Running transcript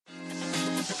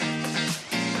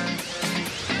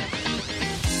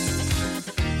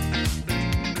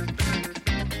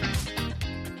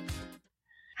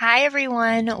Hi,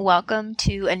 everyone. Welcome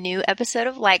to a new episode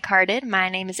of Like-Hearted. My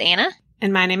name is Anna.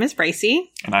 And my name is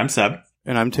Bracy. And I'm Seb.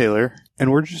 And I'm Taylor.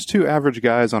 And we're just two average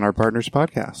guys on our partner's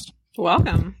podcast.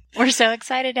 Welcome. We're so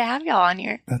excited to have y'all on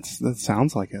here. That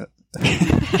sounds like it.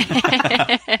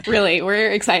 Really,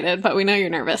 we're excited, but we know you're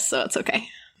nervous, so it's okay.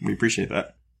 We appreciate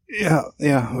that.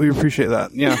 Yeah, we appreciate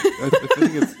that. Yeah, I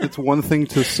think it's one thing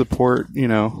to support,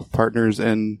 partners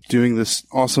in doing this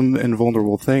awesome and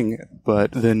vulnerable thing,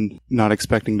 but then not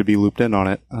expecting to be looped in on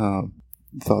it.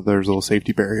 Thought there was a little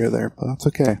safety barrier there, but that's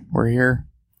okay. We're here.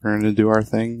 We're going to do our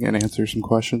thing and answer some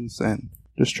questions and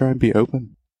just try and be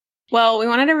open. Well, we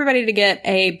wanted everybody to get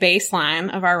a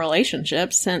baseline of our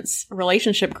relationships since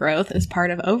relationship growth is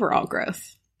part of overall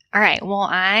growth. All right. Well,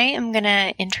 I am going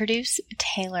to introduce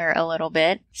Taylor a little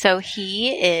bit. So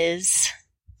he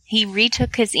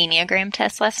retook his Enneagram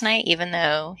test last night, even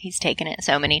though he's taken it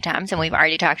so many times. And we've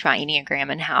already talked about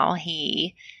Enneagram and how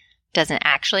he doesn't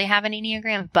actually have an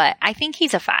Enneagram, but I think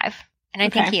he's a 5. And I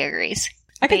think he agrees.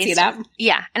 I can see that.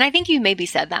 Yeah. And I think you maybe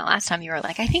said that last time. You were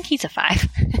like, I think he's a 5.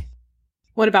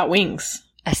 What about wings?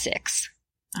 A 6.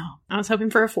 Oh, I was hoping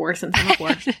for a 4 since I'm a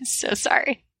 4. So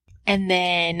sorry. And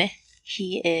then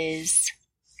he is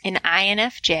an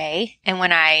INFJ. And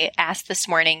when I asked this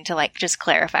morning to just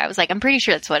clarify, I was like, I'm pretty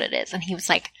sure that's what it is. And he was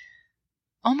like,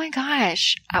 oh my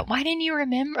gosh, why didn't you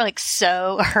remember?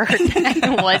 So hurt that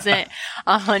I wasn't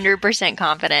 100%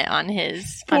 confident on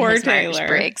his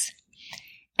Myers-Briggs.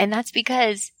 And that's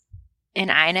because an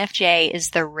INFJ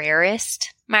is the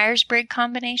rarest Myers-Briggs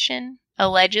combination,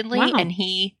 allegedly, and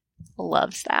he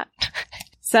loves that.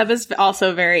 Seb is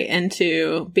also very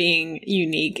into being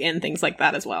unique and things like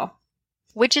that as well.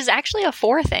 Which is actually a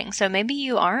 4 thing, so maybe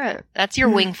you are that's your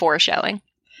wing 4 showing,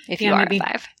 if you are maybe. A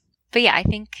 5. But yeah, I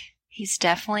think he's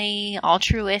definitely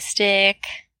altruistic,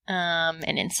 and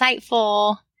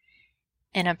insightful,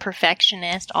 and a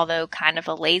perfectionist, although kind of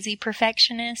a lazy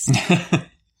perfectionist.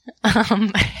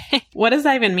 What does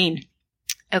that even mean?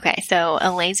 Okay, so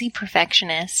a lazy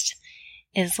perfectionist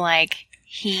is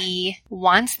he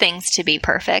wants things to be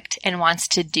perfect and wants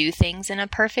to do things in a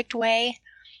perfect way,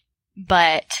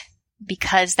 but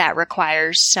because that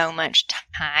requires so much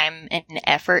time and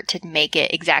effort to make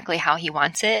it exactly how he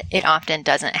wants it, it often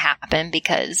doesn't happen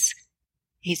because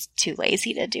he's too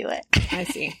lazy to do it. I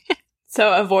see.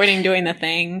 So avoiding doing the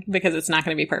thing because it's not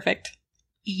going to be perfect?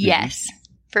 Yes,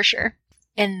 for sure.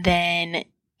 And then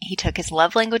he took his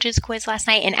love languages quiz last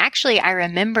night. And actually, I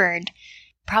remembered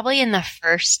probably in the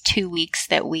first 2 weeks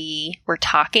that we were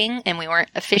talking and we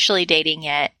weren't officially dating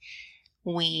yet,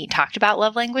 we talked about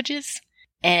love languages.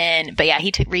 But yeah,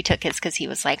 he retook his because he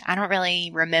was like, I don't really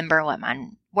remember what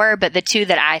mine were. But the 2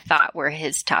 that I thought were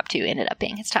his top 2 ended up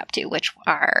being his top 2, which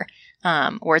are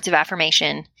words of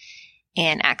affirmation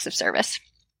and acts of service.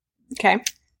 Okay.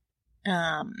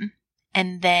 And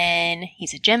then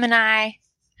he's a Gemini,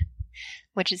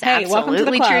 which is welcome absolutely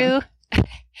to the club. true.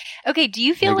 Okay, do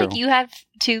you feel like you have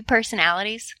 2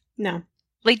 personalities? No.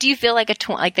 Do you feel like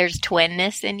there's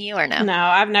twinness in you or no? No,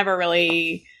 I've never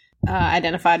really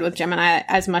identified with Gemini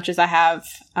as much as I have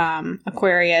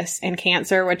Aquarius and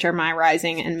Cancer, which are my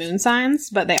rising and moon signs.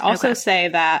 But they also say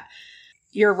that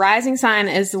your rising sign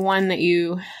is the one that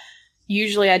you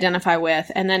usually identify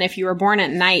with. And then if you were born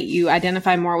at night, you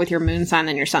identify more with your moon sign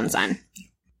than your sun sign.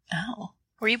 Oh.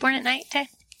 Were you born at night, Tay?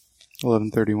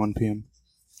 11:31 p.m.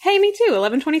 Hey, me too.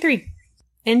 11:23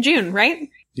 in June, right?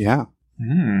 Yeah.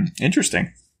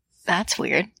 Interesting. That's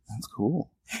weird. That's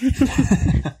cool.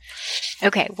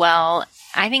 Okay, well,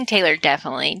 I think Taylor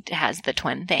definitely has the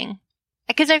twin thing.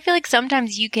 Because I feel like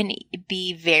sometimes you can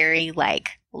be very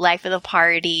life of the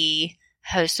party,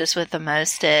 hostess with the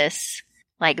mostess.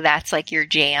 That's your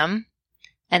jam.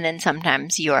 And then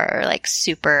sometimes you're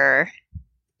super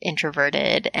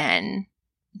introverted and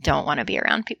don't want to be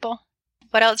around people.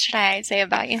 What else should I say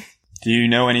about you? Do you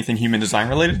know anything human design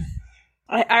related?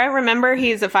 I remember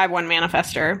he's a 5-1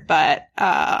 manifester, but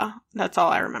that's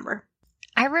all I remember.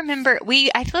 I remember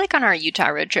I feel like on our Utah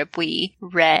road trip, we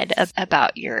read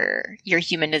about your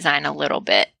human design a little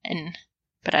bit,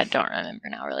 but I don't remember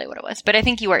now really what it was. But I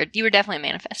think you were definitely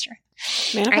a manifester.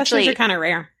 Manifestors are kind of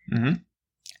rare. Mm-hmm.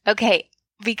 Okay,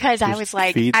 because Just I was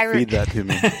like, feed that to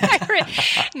me.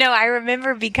 I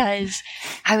remember because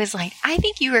I was like, I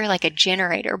think you were a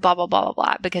generator, blah blah blah blah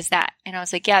blah, because that, and I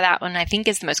was like, yeah, that one I think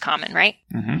is the most common, right?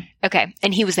 Mm-hmm. Okay,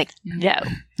 and he was like, no,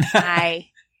 I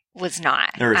was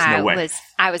not. There is no way.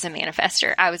 I was a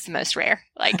manifester. I was the most rare.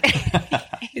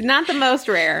 Not the most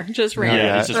rare, just rare.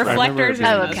 Yeah, Reflectors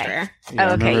are the most okay. rare. Yeah,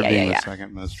 I remember being yeah. the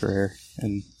second most rare,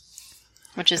 and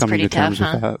which is coming pretty to terms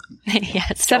tough, huh? with that. Yeah,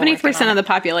 70% of the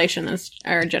population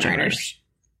are generators.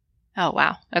 Oh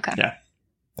wow. Okay. Yeah.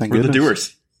 Thank We're the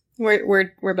goodness.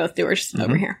 doers. We're both doers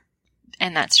over here.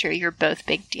 And that's true. You're both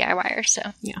big DIYers, so.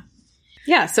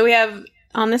 Yeah, so we have,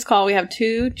 on this call, we have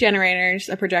 2 generators,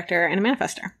 a projector, and a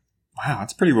manifester. Wow,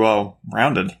 that's pretty well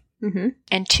rounded. Mm-hmm.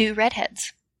 And 2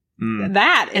 redheads.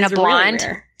 That is And a blonde.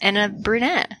 really rare. And a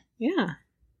brunette. Yeah.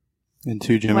 And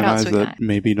 2 What else Geminis we that got?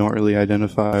 maybe don't really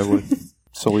identify with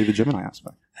solely the Gemini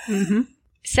aspect. Mm-hmm.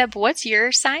 Seb, what's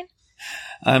your sign?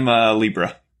 I'm a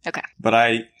Libra. Okay. But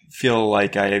I feel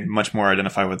like I much more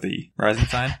identify with the rising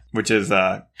sign, which is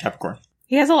Capricorn.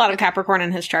 He has a lot of Capricorn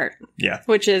in his chart, Yeah.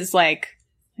 which is like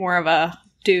more of a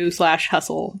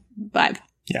do/hustle vibe.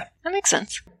 That makes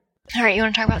sense. All right, you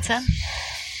want to talk about Seb?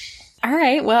 All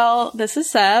right, well, this is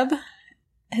Seb.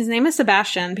 His name is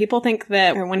Sebastian. People think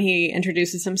that when he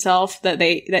introduces himself that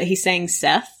he's saying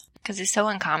Seth. Because he's so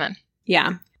uncommon.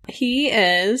 Yeah. He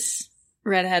is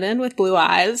redheaded with blue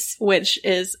eyes, which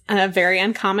is a very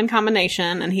uncommon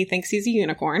combination, and he thinks he's a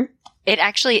unicorn. It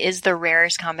actually is the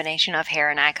rarest combination of hair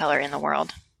and eye color in the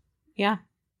world. Yeah.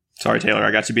 Sorry, Taylor,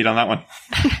 I got you beat on that one.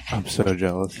 I'm so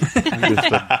jealous. I'm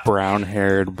just a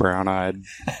brown-haired, brown-eyed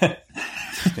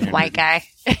standard. White guy.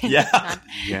 Yeah.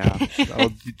 Yeah.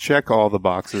 I'll check all the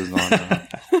boxes on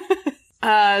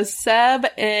that. Seb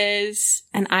is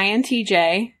an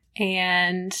INTJ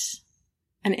and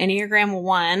an Enneagram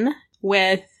 1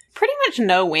 with pretty much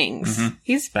no wings. Mhm.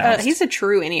 He's a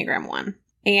true Enneagram 1.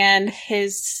 And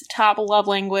his top love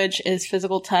language is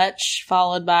physical touch,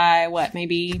 followed by what,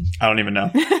 maybe? I don't even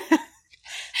know.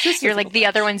 You're like, the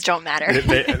other ones don't matter.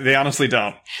 They honestly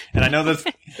don't. And I know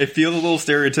that it feels a little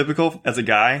stereotypical as a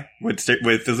guy with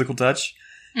physical touch,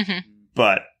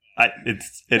 but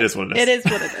it is what it is. It is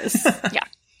what it is.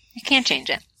 You can't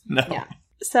change it. No. Yeah.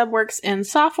 Seb works in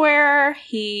software.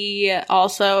 He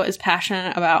also is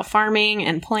passionate about farming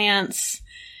and plants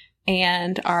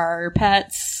and our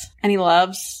pets. And he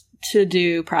loves to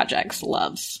do projects.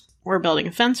 We're building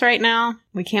a fence right now.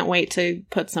 We can't wait to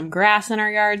put some grass in our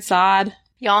yard, sod.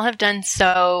 Y'all have done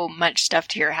so much stuff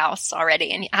to your house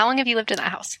already. And how long have you lived in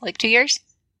that house? Like 2 years?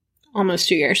 Almost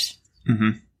 2 years.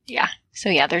 Mm-hmm. Yeah. So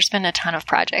yeah, there's been a ton of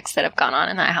projects that have gone on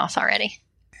in that house already.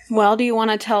 Well, do you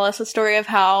want to tell us a story of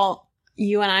how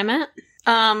you and I met?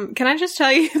 Can I just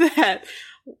tell you that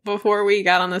before we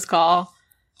got on this call,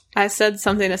 I said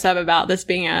something to Seb about this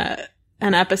being an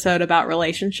episode about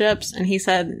relationships, and he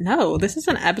said, no, this is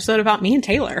an episode about me and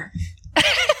Taylor.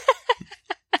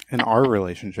 In our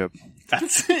relationship.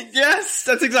 Yes,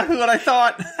 that's exactly what I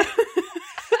thought.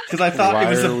 Because I thought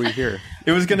Why are we here?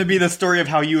 it was going to be the story of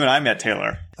how you and I met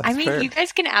Taylor. I mean, fair. you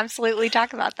guys can absolutely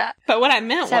talk about that. But what I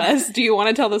meant Seb. was, do you want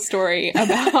to tell the story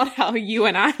about how you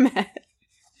and I met?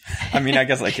 I mean, I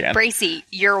guess I can. Bracy,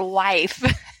 your wife.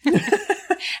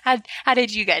 How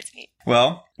did you guys meet?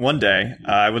 Well, one day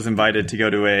I was invited to go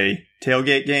to a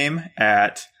tailgate game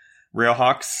at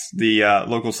Railhawks, the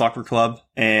local soccer club,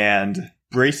 and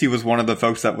Bracy was one of the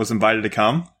folks that was invited to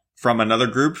come from another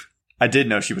group. I did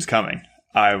know she was coming.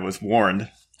 I was warned.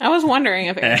 I was wondering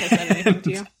if Erica said anything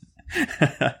to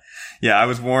you. Yeah, I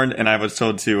was warned, and I was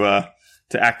told to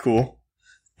act cool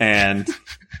and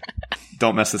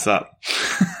don't mess this up.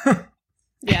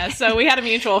 Yeah, so we had a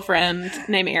mutual friend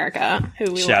named Erica,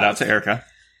 who we Shout out love. to Erica.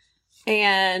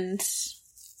 And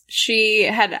she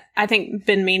had, I think,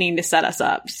 been meaning to set us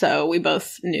up, so we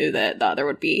both knew that the other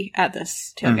would be at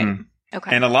this tailgate. Mhm.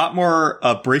 Okay. And a lot more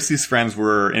of Bracy's friends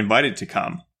were invited to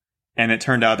come, and it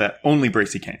turned out that only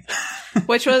Bracy came.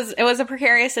 Which was, it was a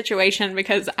precarious situation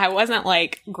because I wasn't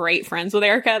like great friends with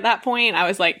Erica at that point. I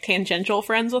was like tangential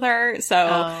friends with her. So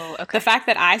Oh, okay. the fact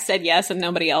that I said yes and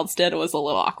nobody else did was a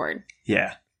little awkward.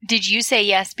 Yeah. Did you say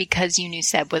yes because you knew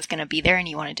Seb was going to be there and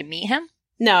you wanted to meet him?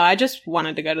 No, I just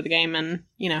wanted to go to the game and,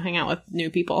 hang out with new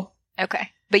people. Okay.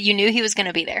 But you knew he was going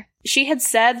to be there. She had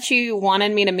said she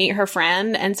wanted me to meet her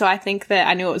friend. And so I think that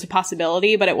I knew it was a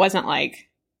possibility, but it wasn't like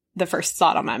the first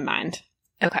thought on my mind.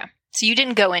 Okay. So you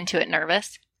didn't go into it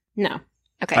nervous? No.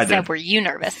 Okay. I Seb, did. were you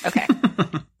nervous? Okay.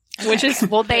 Which is,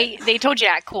 Well, they told you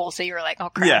to act cool, so you were like, oh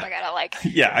crap, Yeah. I gotta like,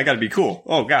 Yeah, I gotta be cool.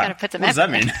 Oh, God. Gotta put some what does that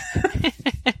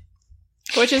effort mean?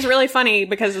 which is really funny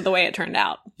because of the way it turned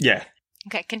out. Yeah.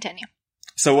 okay, continue.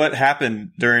 So what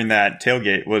happened during that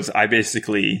tailgate was I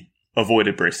basically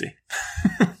avoided Bracy.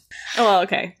 Oh, well,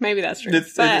 okay. Maybe that's true.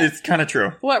 It's But kind of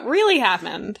true. what really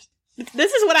happened,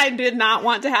 this is what I did not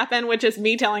want to happen, which is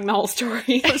me telling the whole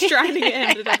story. I was trying to get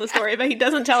him to tell the story, but he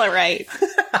doesn't tell it right.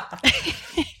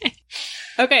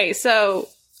 Okay, so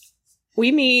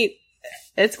we meet.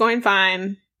 It's going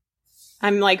fine.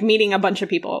 I'm like meeting a bunch of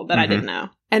people that I didn't know.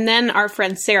 And then our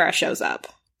friend Sarah shows up.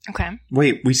 Okay.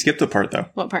 Wait, we skipped a part, though.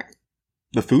 What part?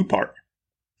 The food part.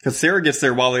 Because Sarah gets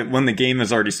there when the game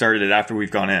has already started after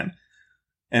we've gone in.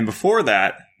 And before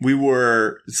that,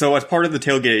 so as part of the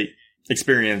tailgate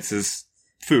experience is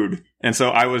food. And so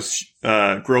I was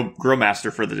grill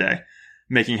master for the day,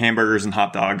 making hamburgers and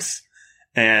hot dogs.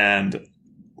 And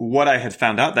what I had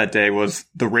found out that day was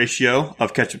the ratio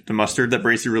of ketchup to mustard that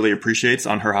Bracy really appreciates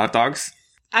on her hot dogs.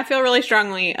 I feel really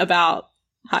strongly about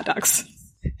hot dogs.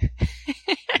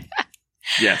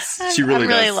 Yes, she really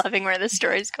does. I'm really loving where this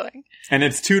story is going. And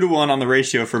it's 2-to-1 on the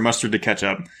ratio for mustard to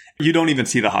ketchup. You don't even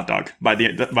see the hot dog by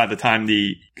the time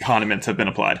the condiments have been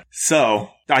applied. So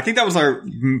I think that was our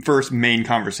first main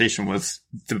conversation, was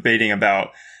debating about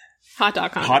hot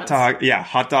dog condiments.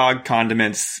 Hot dog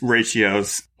condiments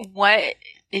ratios. What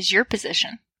is your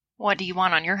position? What do you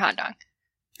want on your hot dog?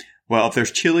 Well, if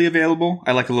there's chili available,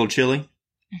 I like a little chili.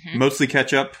 Mm-hmm. Mostly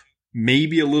ketchup,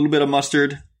 maybe a little bit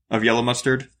of yellow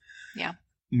mustard. Yeah.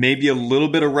 Maybe a little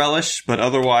bit of relish, but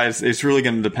otherwise it's really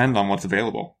going to depend on what's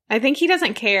available. I think he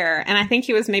doesn't care, and I think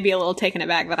he was maybe a little taken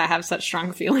aback that I have such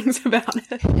strong feelings about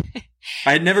it.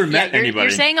 I had never met anybody. You're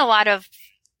saying a lot of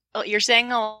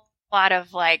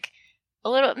like, a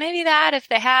little, maybe that if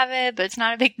they have it, but it's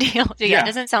not a big deal. Yeah. It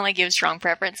doesn't sound like you have strong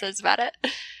preferences about it.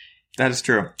 That is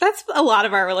true. That's a lot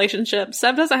of our relationship.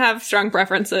 Seb doesn't have strong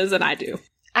preferences, and I do.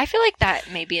 I feel like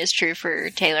that maybe is true for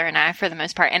Taylor and I for the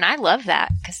most part. And I love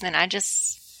that, because then I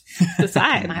just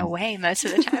decide my way most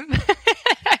of the time.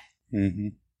 Mm-hmm.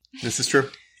 This is true.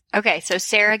 Okay, so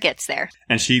Sarah gets there.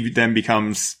 And she then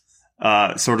becomes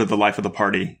sort of the life of the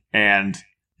party. And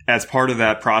as part of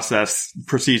that process,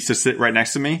 proceeds to sit right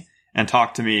next to me and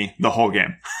talk to me the whole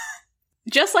game.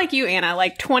 Just like you, Anna,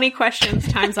 like 20 questions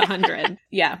times 100.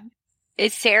 Yeah.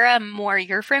 Is Sarah more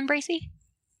your friend, Bracy?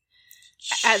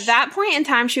 At that point in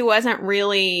time, she wasn't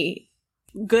really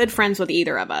good friends with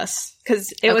either of us.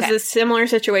 Because it was a similar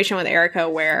situation with Erica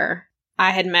where I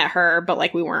had met her, but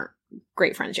like we weren't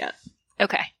great friends yet.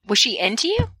 Okay. Was she into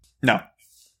you? No.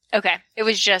 Okay. It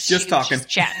was just talking. Just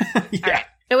chatting. Yeah. All right.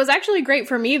 It was actually great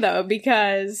for me, though,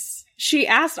 because she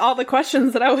asked all the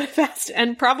questions that I would have asked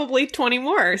and probably 20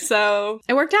 more. So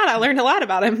it worked out. I learned a lot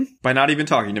about him. By not even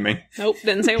talking to me. Nope.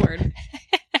 Didn't say a word.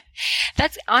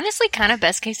 That's honestly kind of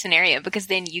best case scenario, because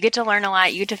then you get to learn a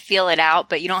lot, you get to feel it out,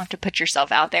 but you don't have to put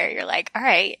yourself out there. You're like, all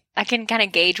right, I can kind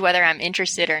of gauge whether I'm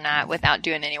interested or not without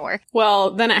doing any work. Well,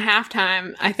 then at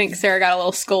halftime, I think Sarah got a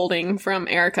little scolding from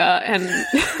Erica,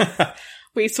 and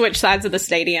we switched sides of the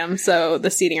stadium, so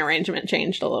the seating arrangement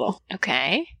changed a little.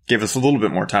 Okay. Gave us a little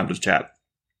bit more time to chat.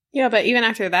 Yeah, but even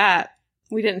after that,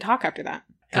 we didn't talk after that.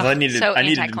 Because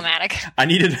anticlimactic. I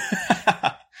needed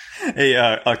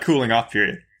a cooling off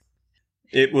period.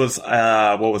 It was,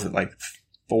 what was it, like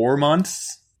 4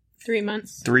 months? 3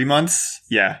 months. 3 months?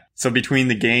 Yeah. So between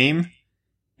the game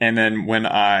and then when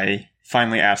I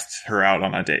finally asked her out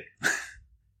on a date.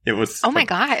 It was... Oh my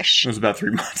gosh. It was about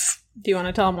 3 months. Do you want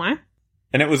to tell them why?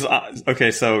 And it was,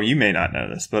 okay, so you may not know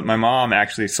this, but my mom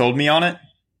actually sold me on it,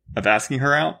 of asking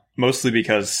her out. Mostly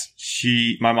because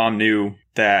my mom knew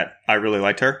that I really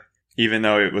liked her, even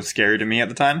though it was scary to me at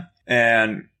the time.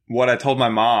 And what I told my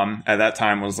mom at that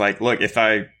time was like, look, if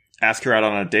I ask her out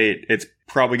on a date, it's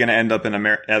probably going to end up in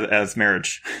as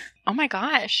marriage. Oh my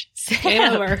gosh. Game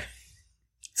over.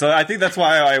 So I think that's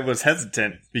why I was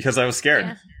hesitant, because I was scared.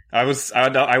 Yeah. I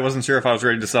wasn't sure if I was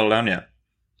ready to settle down yet.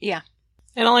 Yeah.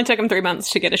 It only took him 3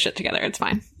 months to get his shit together. It's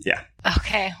fine. Yeah.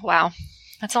 Okay. Wow.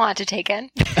 That's a lot to take in.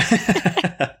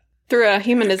 Through a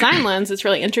human design lens, it's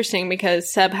really interesting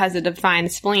because Seb has a defined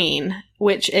spleen,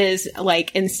 which is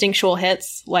like instinctual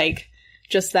hits, like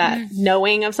just that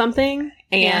knowing of something.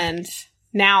 And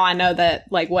now I know that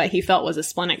like what he felt was a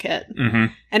splenic hit.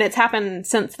 Mm-hmm. And it's happened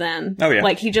since then. Oh, yeah.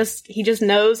 Like he just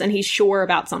knows and he's sure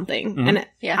about something. Mm-hmm. And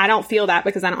I don't feel that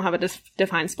because I don't have a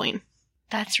defined spleen.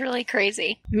 That's really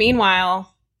crazy.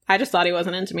 Meanwhile, I just thought he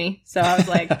wasn't into me. So I was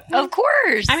like, of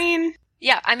course. I mean,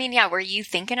 were you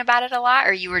thinking about it a lot,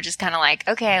 or you were just kind of like,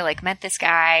 okay, I like met this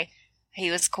guy,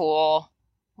 he was cool,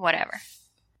 whatever?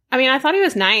 I mean, I thought he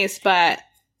was nice, but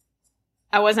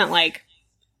I wasn't like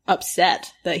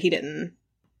upset that he didn't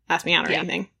ask me out or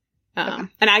anything. And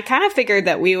I kind of figured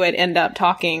that we would end up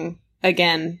talking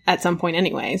again at some point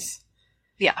anyways.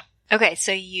 Yeah. Okay,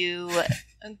 so you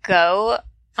go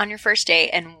on your first date,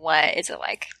 and what is it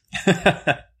like?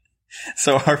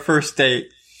 So our first date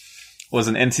was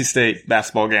an NC State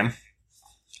basketball game.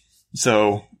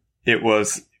 So it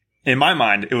was, in my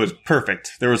mind, it was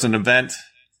perfect. There was an event.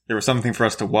 There was something for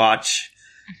us to watch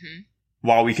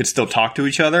while we could still talk to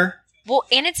each other. Well,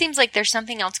 and it seems like there's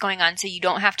something else going on, so you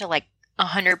don't have to like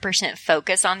 100%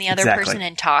 focus on the other person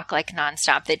and talk like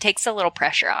nonstop. That takes a little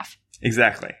pressure off.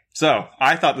 Exactly. So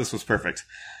I thought this was perfect.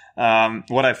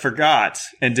 What I forgot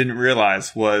and didn't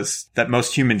realize was that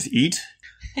most humans eat.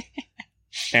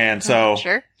 And so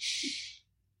Sure.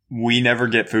 we never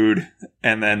get food.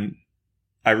 And then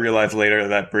I realized later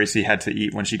that Bracy had to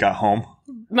eat when she got home.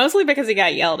 Mostly because he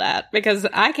got yelled at. Because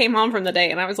I came home from the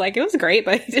date and I was like, it was great,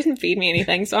 but he didn't feed me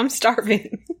anything, so I'm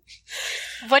starving.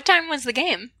 What time was the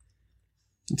game?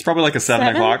 It's probably like a 7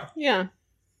 o'clock. Yeah.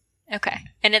 Okay.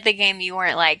 And at the game, you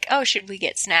weren't like, oh, should we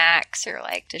get snacks? Or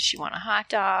like, does she want a hot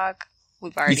dog?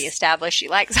 We've already established she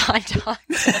likes hot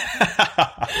dogs.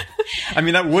 I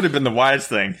mean, that would have been the wise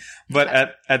thing. But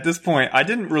at this point, I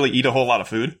didn't really eat a whole lot of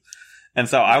food. And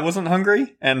so I wasn't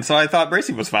hungry. And so I thought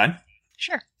Bracy was fine.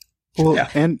 Sure. Well, Yeah.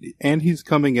 and he's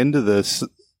coming into this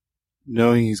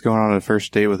knowing he's going on a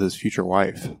first date with his future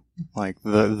wife. Like,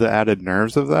 the added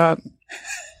nerves of that.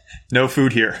 No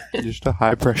food here. Just a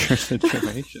high pressure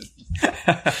situation.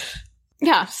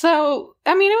 Yeah, so,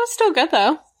 I mean, it was still good,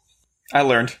 though. I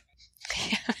learned.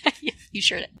 You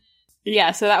sure did.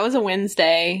 Yeah, so that was a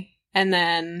Wednesday. And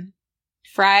then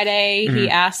Friday, he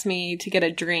asked me to get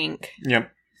a drink.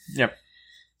 Yep.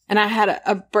 And I had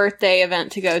a birthday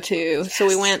event to go to. So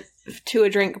we went to a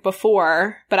drink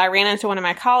before, but I ran into one of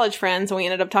my college friends and we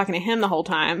ended up talking to him the whole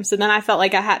time. So then I felt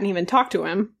like I hadn't even talked to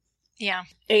him. Yeah.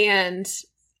 And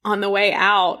on the way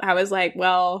out, I was like,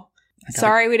 well,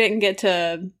 sorry we didn't get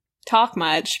to talk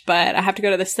much, but I have to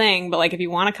go to this thing. But like, if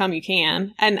you want to come, you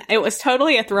can. And it was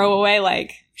totally a throwaway,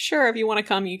 like, sure, if you want to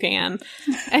come, you can.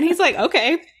 And he's like,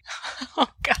 okay. Oh,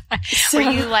 God. So-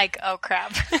 Were you like, oh,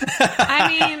 crap?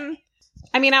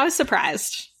 I mean, I was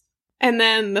surprised. And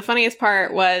then the funniest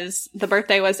part was the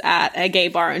birthday was at a gay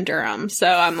bar in Durham. So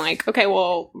I'm like, okay,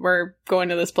 well, we're going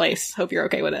to this place. Hope you're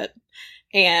okay with it.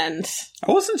 And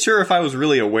I wasn't sure if I was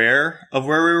really aware of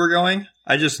where we were going.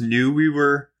 I just knew we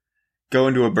were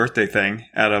going to a birthday thing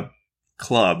at a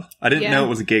club. I didn't know it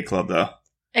was a gay club, though.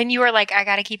 And you were like, I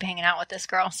got to keep hanging out with this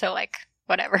girl. So, like,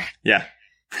 whatever. Yeah.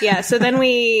 yeah, so then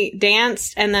we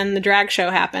danced and then the drag show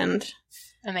happened.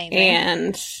 Amazing.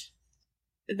 And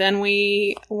then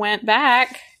we went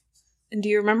back. And do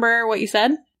you remember what you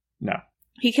said? No.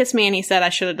 He kissed me and he said I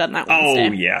should have done that Wednesday.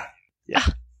 Oh, yeah.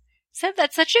 Seb,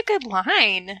 that's such a good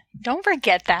line. Don't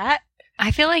forget that.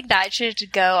 I feel like that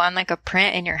should go on like a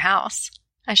print in your house.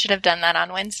 I should have done that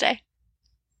on Wednesday.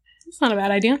 That's not a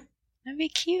bad idea. That'd be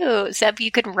cute. Seb, you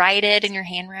could write it in your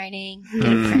handwriting,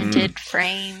 get it printed,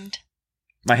 framed.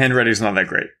 My handwriting's not that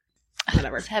great.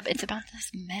 Whatever. Seb, it's about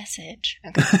this message.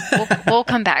 Okay, we'll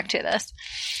come back to this.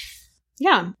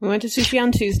 Yeah, we went to sushi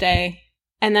on Tuesday,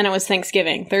 and then it was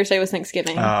Thanksgiving. Thursday was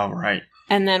Thanksgiving. Oh, right.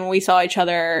 And then we saw each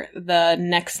other the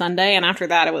next Sunday, and after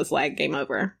that, it was like game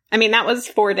over. I mean, that was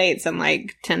 4 dates in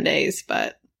like 10 days,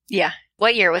 but... Yeah.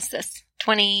 What year was this?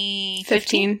 2015?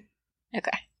 15.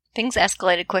 Okay. Things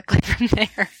escalated quickly from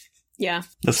there. Yeah.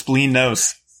 The spleen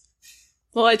knows.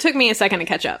 Well, it took me a second to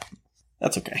catch up.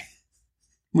 That's okay.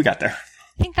 We got there.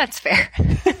 I think that's fair.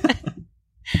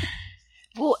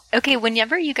 Well, okay,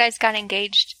 whenever you guys got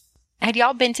engaged, had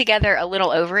y'all been together a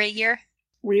little over a year?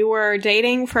 We were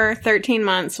dating for 13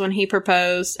 months when he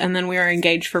proposed, and then we were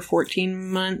engaged for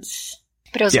 14 months.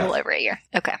 But it was Yeah. a little over a year.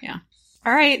 Okay. Yeah.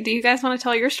 All right. Do you guys want to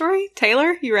tell your story?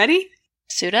 Taylor, you ready?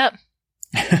 Suit up.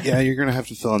 Yeah, you're going to have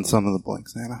to fill in some of the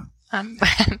blanks, Anna.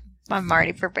 I'm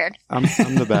already prepared. I'm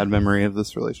the bad memory of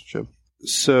this relationship.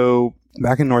 So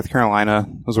back in North Carolina,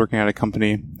 I was working at a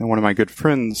company, and one of my good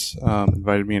friends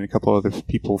invited me and a couple other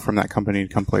people from that company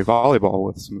to come play volleyball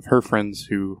with some of her friends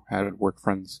who had work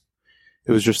friends.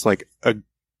 It was just like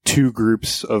two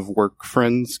groups of work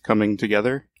friends coming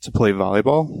together to play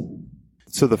volleyball.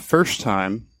 So the first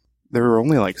time, there were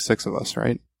only like 6 of us,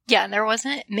 right? Yeah, there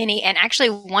wasn't many. And actually,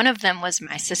 one of them was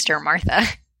my sister, Martha.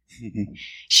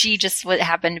 She just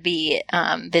happened to be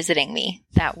visiting me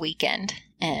that weekend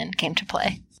and came to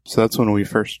play. So that's when we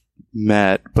first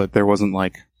met, but there wasn't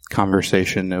like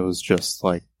conversation. It was just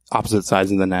like opposite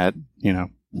sides of the net, you know.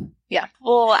 Yeah.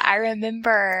 Well, I don't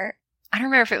remember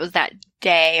if it was that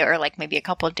day or like maybe a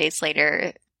couple of days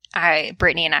later.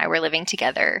 Brittany and I were living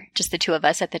together, just the two of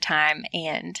us at the time.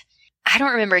 And I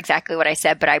don't remember exactly what I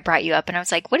said, but I brought you up and I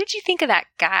was like, what did you think of that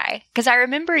guy? Because I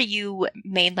remember you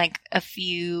made like a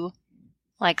few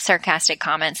like sarcastic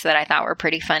comments that I thought were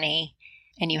pretty funny.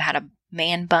 And you had a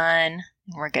man bun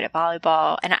and we're good at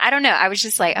volleyball. And I don't know. I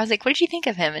was like, what did you think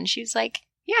of him? And she was like,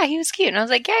 yeah, he was cute. And I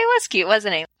was like, yeah, he was cute,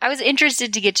 wasn't he? I was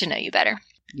interested to get to know you better.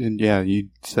 And yeah, you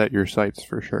set your sights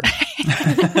for sure.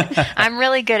 I'm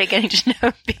really good at getting to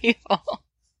know people.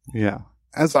 Yeah.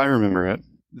 As I remember it,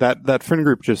 that friend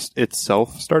group just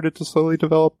itself started to slowly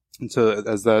develop. And so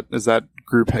as that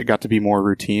group had got to be more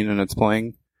routine in its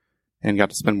playing and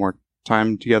got to spend more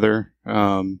time together,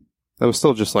 that was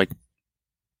still just like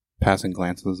passing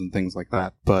glances and things like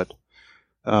that. But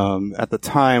At the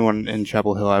time when in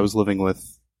Chapel Hill, I was living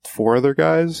with 4 other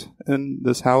guys in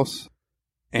this house,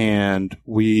 and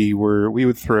we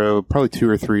would throw probably 2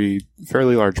 or 3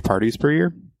 fairly large parties per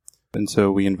year, and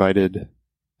so we invited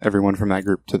everyone from that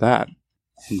group to that.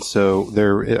 And so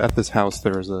there at this house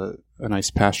there was a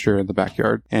nice pasture in the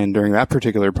backyard, and during that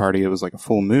particular party it was like a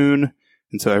full moon,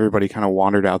 and so everybody kind of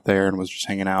wandered out there and was just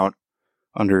hanging out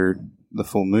under the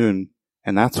full moon,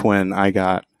 and that's when I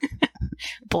got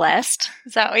blessed.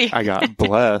 Is that what I got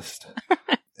blessed.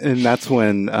 And that's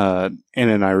when Anna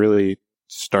and I really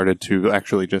started to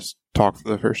actually just talk for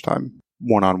the first time,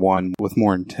 one-on-one, with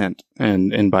more intent.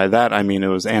 And by that, I mean it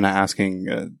was Anna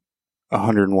asking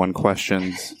 101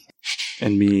 questions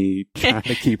and me trying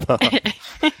to keep up.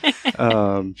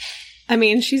 I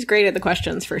mean, she's great at the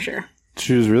questions for sure.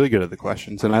 She was really good at the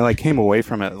questions. And I came away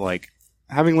from it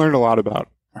having learned a lot about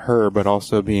her, but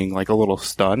also being a little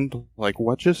stunned. What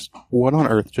on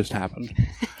earth just happened?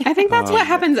 I think that's what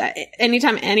happens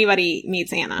anytime anybody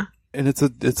meets Anna. And it's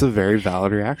a very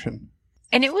valid reaction.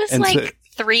 And it was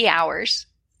 3 hours,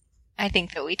 I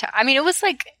think, that we talked. I mean, it was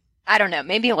I don't know,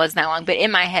 maybe it wasn't that long, but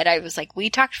in my head I was we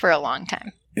talked for a long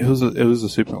time. It was a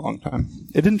super long time.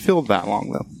 It didn't feel that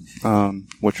long though,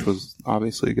 which was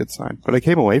obviously a good sign. But I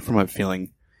came away from it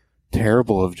feeling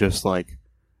terrible of just I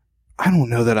don't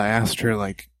know that I asked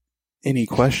her any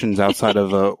questions outside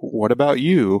of what about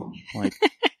you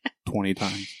 20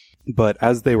 times. But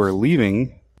as they were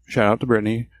leaving, shout out to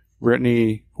Brittany.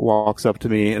 Brittany walks up to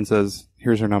me and says,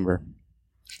 "Here's her number."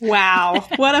 Wow,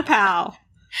 what a pal!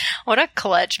 What a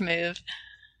clutch move,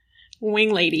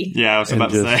 wing lady. Yeah, I was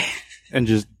about to say, and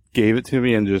just gave it to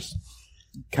me and just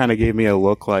kind of gave me a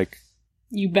look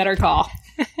you better call,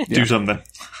 do something,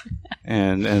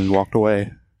 and walked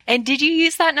away. And did you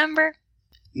use that number?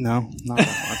 No, not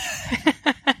that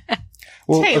much.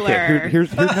 Well, Taylor. Okay, here's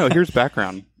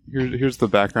background. Here's the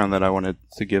background that I wanted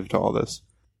to give to all this.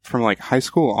 From high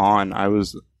school on, I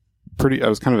was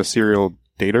kind of a serial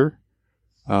dater.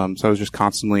 So I was just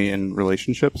constantly in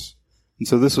relationships. And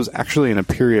so this was actually in a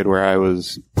period where I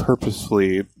was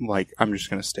purposefully I'm just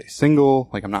going to stay single.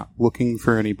 I'm not looking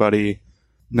for anybody,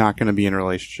 not going to be in a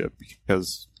relationship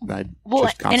because I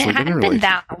just constantly and it been in hadn't been relationships.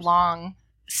 that long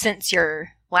since your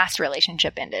last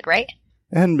relationship ended, right?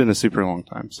 It hadn't been a super long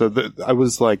time. So I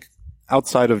was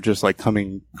outside of just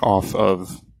coming off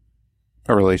of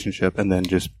a relationship and then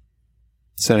just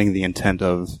setting the intent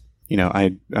of,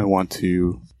 I want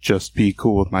to just be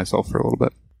cool with myself for a little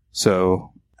bit.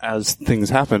 So as things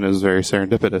happen, it was very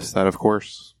serendipitous that, of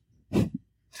course,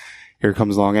 here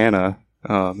comes along Anna,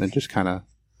 and just kind of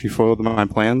foiled my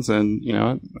plans, and,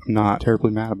 I'm not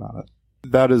terribly mad about it.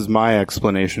 That is my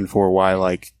explanation for why,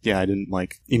 I didn't,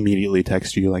 immediately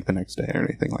text you, the next day or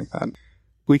anything like that.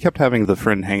 We kept having the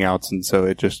friend hangouts, and so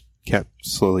it just kept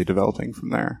slowly developing from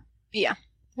there. Yeah.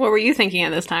 What were you thinking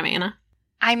at this time, Anna?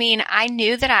 I mean, I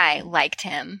knew that I liked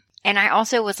him. And I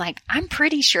also was I'm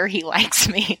pretty sure he likes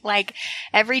me.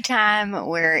 Every time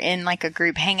we're in a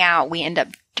group hangout, we end up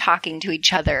talking to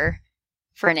each other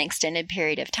for an extended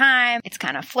period of time. It's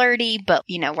kind of flirty, but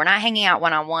we're not hanging out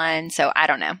one-on-one. So I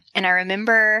don't know. And I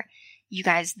remember you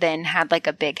guys then had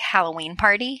a big Halloween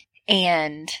party.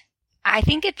 And I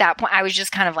think at that point I was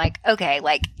just kind of okay,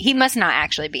 he must not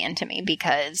actually be into me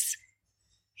because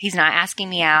he's not asking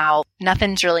me out.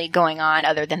 Nothing's really going on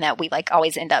other than that we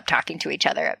always end up talking to each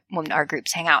other when our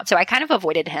groups hang out. So I kind of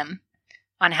avoided him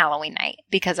on Halloween night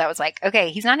because I was okay,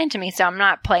 he's not into me, so I'm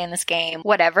not playing this game,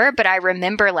 whatever. But I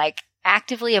remember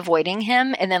actively avoiding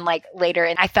him. And then later,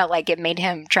 and I felt it made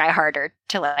him try harder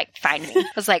to find me.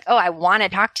 I was oh, I want to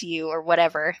talk to you or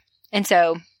whatever. And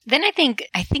so then I think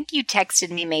you texted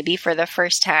me maybe for the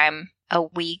first time a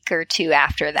week or two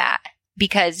after that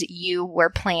because you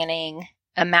were planning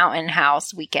a mountain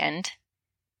house weekend,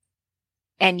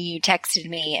 and you texted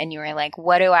me and you were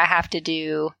what do I have to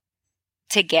do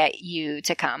to get you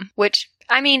to come? Which,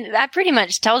 I mean, that pretty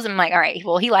much tells him all right,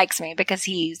 well, he likes me because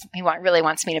he really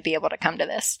wants me to be able to come to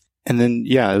this. And then,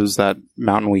 yeah, it was that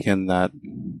mountain weekend that,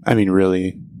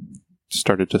 really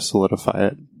started to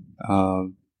solidify it.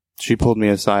 She pulled me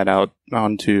aside out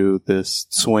onto this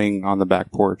swing on the back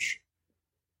porch.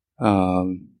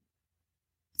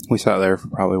 We sat there for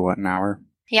probably, an hour?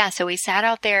 Yeah, so we sat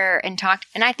out there and talked,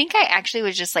 and I think I actually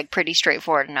was just, pretty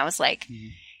straightforward, and I was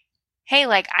hey,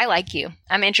 I like you.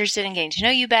 I'm interested in getting to know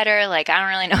you better. I don't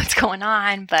really know what's going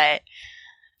on, but...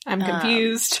 I'm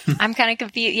confused. I'm kind of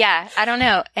confused. Yeah, I don't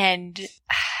know. And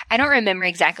I don't remember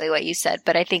exactly what you said,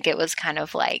 but I think it was kind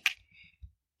of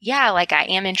yeah, I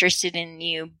am interested in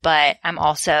you, but I'm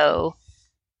also...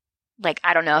 like,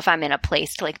 I don't know if I'm in a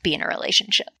place to like be in a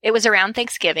relationship. It was around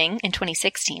Thanksgiving in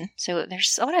 2016. So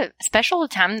there's a lot of special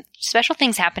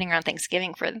things happening around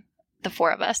Thanksgiving for the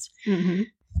four of us. Mm-hmm.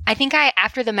 I think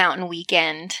after the mountain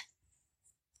weekend,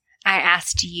 I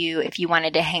asked you if you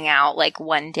wanted to hang out like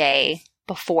one day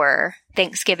before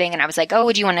Thanksgiving. And I was like, oh,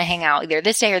 would you want to hang out either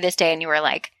this day or this day? And you were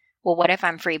like, well, what if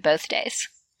I'm free both days?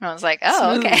 And I was like,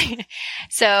 oh, Smooth. okay.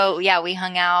 So yeah, we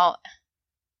hung out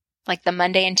like the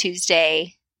Monday and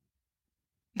Tuesday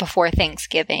before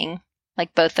Thanksgiving,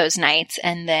 like both those nights.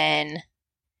 And then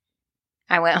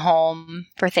I went home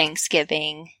for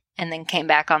Thanksgiving and then came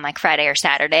back on like Friday or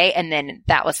Saturday. And then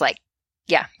that was like,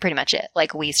 yeah, pretty much it.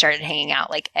 Like we started hanging out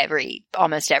like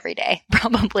almost every day,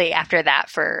 probably after that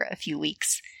for a few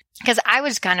weeks. Because I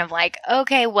was kind of like,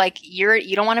 okay, like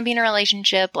you don't want to be in a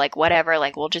relationship, like whatever,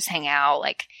 like we'll just hang out,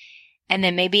 like, and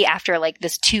then maybe after like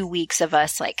this 2 weeks of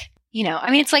us, like, you know,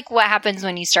 I mean, it's like what happens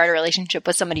when you start a relationship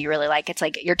with somebody you really like. It's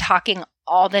like you're talking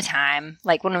all the time.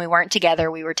 Like when we weren't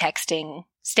together, we were texting,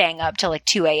 staying up till like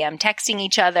 2 a.m., texting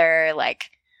each other, like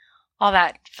all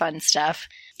that fun stuff.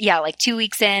 Yeah, like 2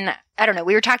 weeks in, I don't know,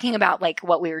 we were talking about like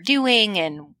what we were doing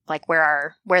and like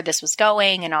where this was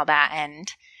going and all that.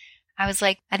 And I was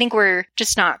like, I think we're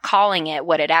just not calling it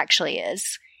what it actually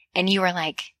is. And you were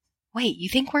like, wait, you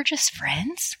think we're just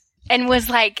friends? And was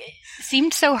like,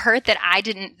 seemed so hurt that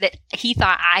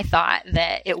I thought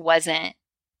that it wasn't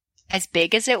as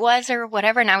big as it was or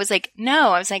whatever. And I was like,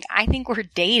 no, I think we're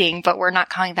dating, but we're not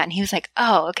calling it that. And he was like,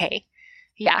 oh, okay.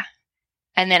 Yeah.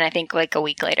 And then I think like a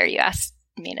week later, you asked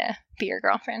me to be your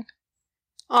girlfriend.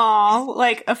 Aw,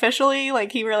 like officially,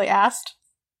 like he really asked?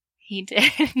 He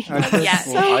did. Yeah.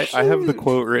 Well, I have the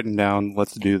quote written down,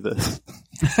 let's do this.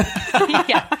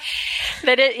 Yeah.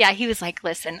 He was like,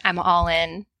 listen, I'm all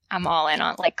in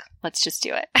on like, let's just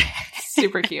do it.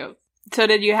 Super cute. So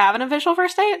did you have an official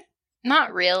first date?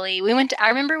 Not really. I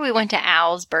remember we went to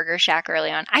Al's Burger Shack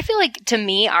early on. I feel like to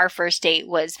me, our first date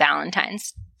was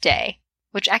Valentine's Day,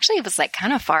 which actually was like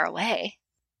kind of far away.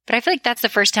 But I feel like that's the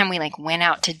first time we like went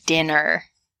out to dinner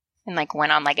and like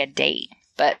went on like a date.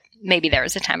 But maybe there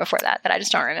was a time before that I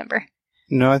just don't remember.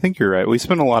 No, I think you're right. We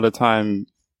spent a lot of time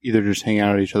either just hanging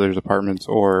out at each other's apartments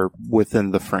or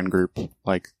within the friend group.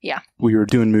 Like, yeah, we were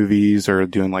doing movies or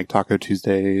doing like Taco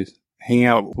Tuesdays, hanging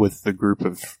out with the group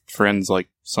of friends like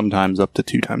sometimes up to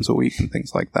 2 times a week and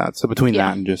things like that. So between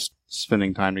that and just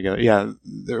spending time together,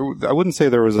 I wouldn't say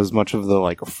there was as much of the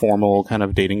like formal kind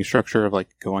of dating structure of like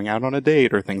going out on a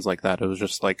date or things like that. It was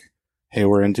just like, hey,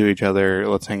 we're into each other,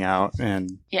 let's hang out.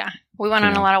 And yeah, we went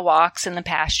on a lot of walks in the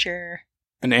pasture.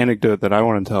 An anecdote that I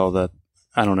want to tell that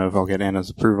I don't know if I'll get Anna's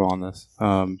approval on this.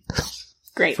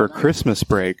 Great. For Christmas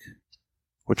break,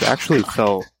 which actually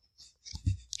felt,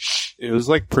 it was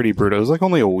like pretty brutal. It was like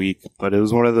only a week, but it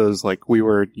was one of those like we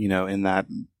were, you know, in that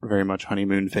very much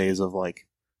honeymoon phase of like,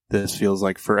 this feels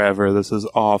like forever. This is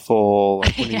awful.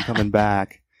 Like, when are you coming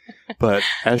back? But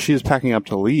as she was packing up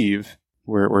to leave,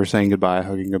 we're saying goodbye,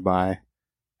 hugging goodbye,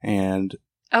 and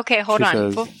okay, hold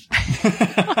on.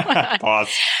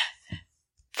 Pause.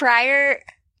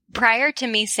 Prior to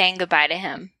me saying goodbye to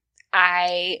him,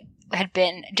 I had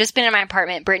just been in my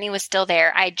apartment. Brittany was still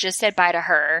there. I just said bye to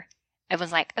her. I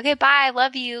was like, okay, bye,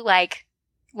 love you, like,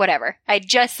 whatever. I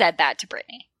just said that to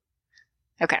Brittany.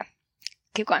 Okay,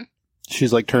 keep going.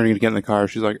 She's like turning to get in the car.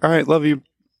 She's like, all right, love you.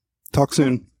 Talk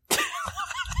soon.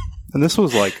 And this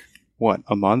was like, what,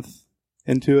 a month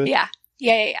into it?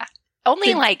 Yeah.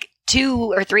 Only like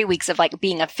 2 or 3 weeks of like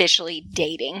being officially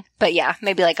dating. But yeah,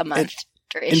 maybe like a month.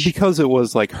 And because it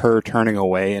was like her turning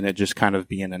away and it just kind of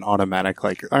being an automatic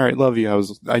like, all right, love you.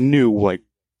 I knew like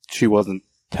she wasn't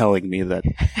telling me that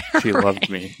she right. loved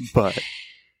me, but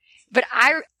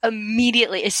I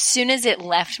immediately, as soon as it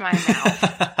left my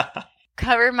mouth,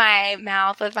 covered my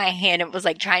mouth with my hand and was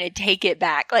like trying to take it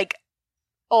back. Like,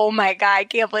 oh my God, I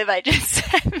can't believe I just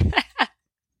said that.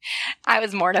 I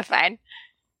was mortified.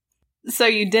 So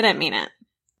you didn't mean it?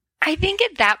 I think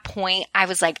at that point, I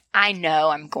was like, I know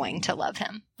I'm going to love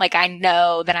him. Like, I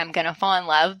know that I'm going to fall in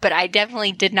love, but I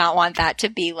definitely did not want that to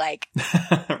be like...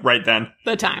 right then.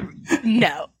 The time.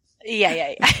 No.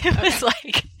 Yeah. It was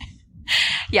like...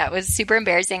 Yeah, it was super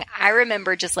embarrassing. I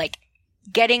remember just like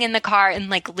getting in the car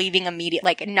and like leaving immediately,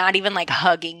 like not even like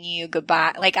hugging you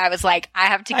goodbye. Like, I was like, I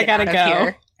have to get out of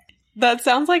here. That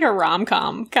sounds like a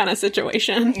rom-com kind of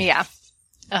situation. Yeah.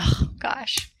 Oh,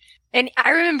 gosh. And I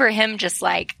remember him just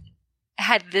like...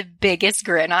 had the biggest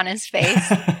grin on his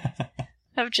face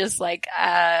of just like,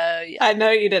 I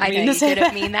know you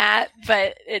didn't mean that,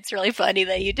 but it's really funny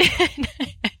that you did.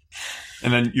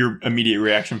 And then your immediate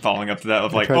reaction following up to that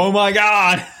of like, oh my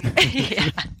God. Yeah.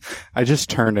 I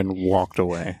just turned and walked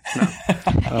away. No.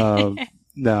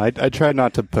 No, I tried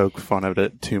not to poke fun at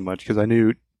it too much because I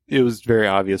knew it was very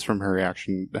obvious from her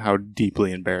reaction how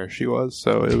deeply embarrassed she was.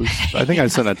 So it was, I think I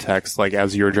sent a text, like,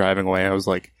 as you were driving away, I was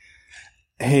like,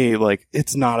 hey, like,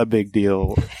 it's not a big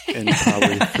deal, and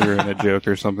probably threw in a joke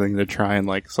or something to try and,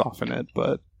 like, soften it.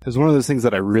 But it was one of those things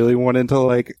that I really wanted to,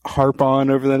 like, harp on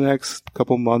over the next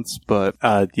couple months. But,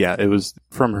 yeah, it was,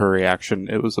 from her reaction,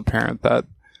 it was apparent that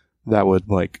would,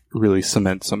 like, really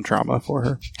cement some trauma for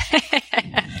her.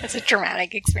 It's a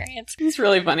traumatic experience. It's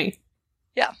really funny.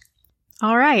 Yeah.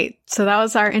 All right. So that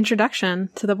was our introduction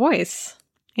to the boys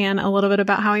and a little bit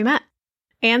about how we met.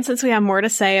 And since we have more to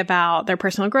say about their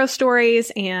personal growth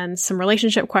stories and some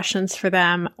relationship questions for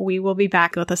them, we will be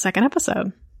back with a second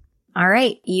episode. All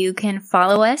right. You can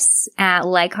follow us at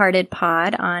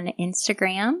LikeHeartedPod on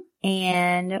Instagram,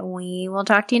 and we will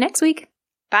talk to you next week.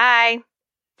 Bye.